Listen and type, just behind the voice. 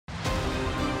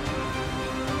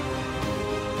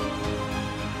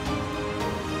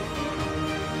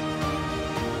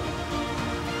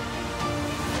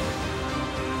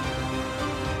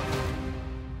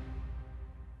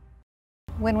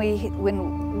When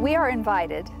we are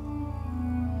invited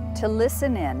to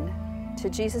listen in to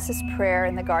Jesus' prayer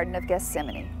in the Garden of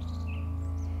Gethsemane,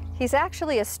 he's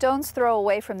actually a stone's throw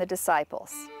away from the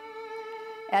disciples,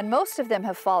 and most of them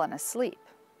have fallen asleep.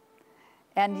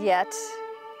 And yet,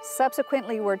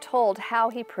 subsequently we're told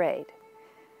how he prayed.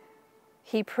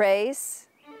 He prays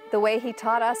the way he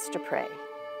taught us to pray.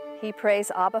 He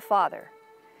prays, Abba, Father,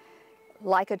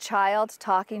 like a child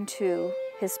talking to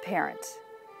his parent.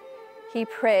 He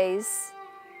prays,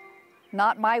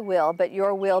 not my will, but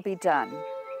your will be done.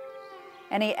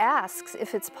 And he asks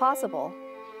if it's possible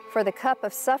for the cup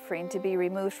of suffering to be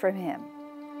removed from him.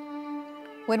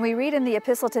 When we read in the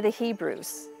Epistle to the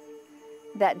Hebrews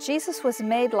that Jesus was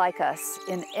made like us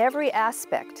in every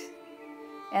aspect,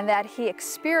 and that he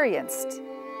experienced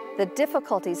the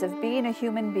difficulties of being a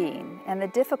human being and the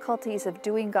difficulties of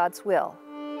doing God's will,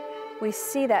 we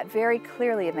see that very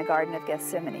clearly in the Garden of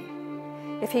Gethsemane.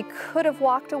 If he could have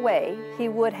walked away, he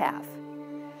would have.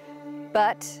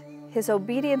 But his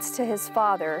obedience to his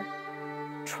Father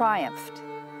triumphed.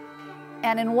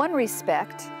 And in one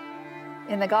respect,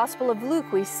 in the Gospel of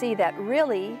Luke, we see that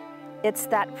really it's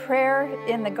that prayer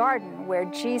in the garden where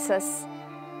Jesus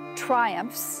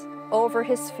triumphs over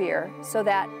his fear so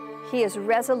that he is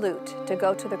resolute to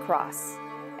go to the cross.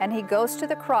 And he goes to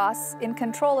the cross in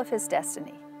control of his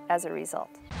destiny as a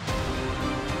result.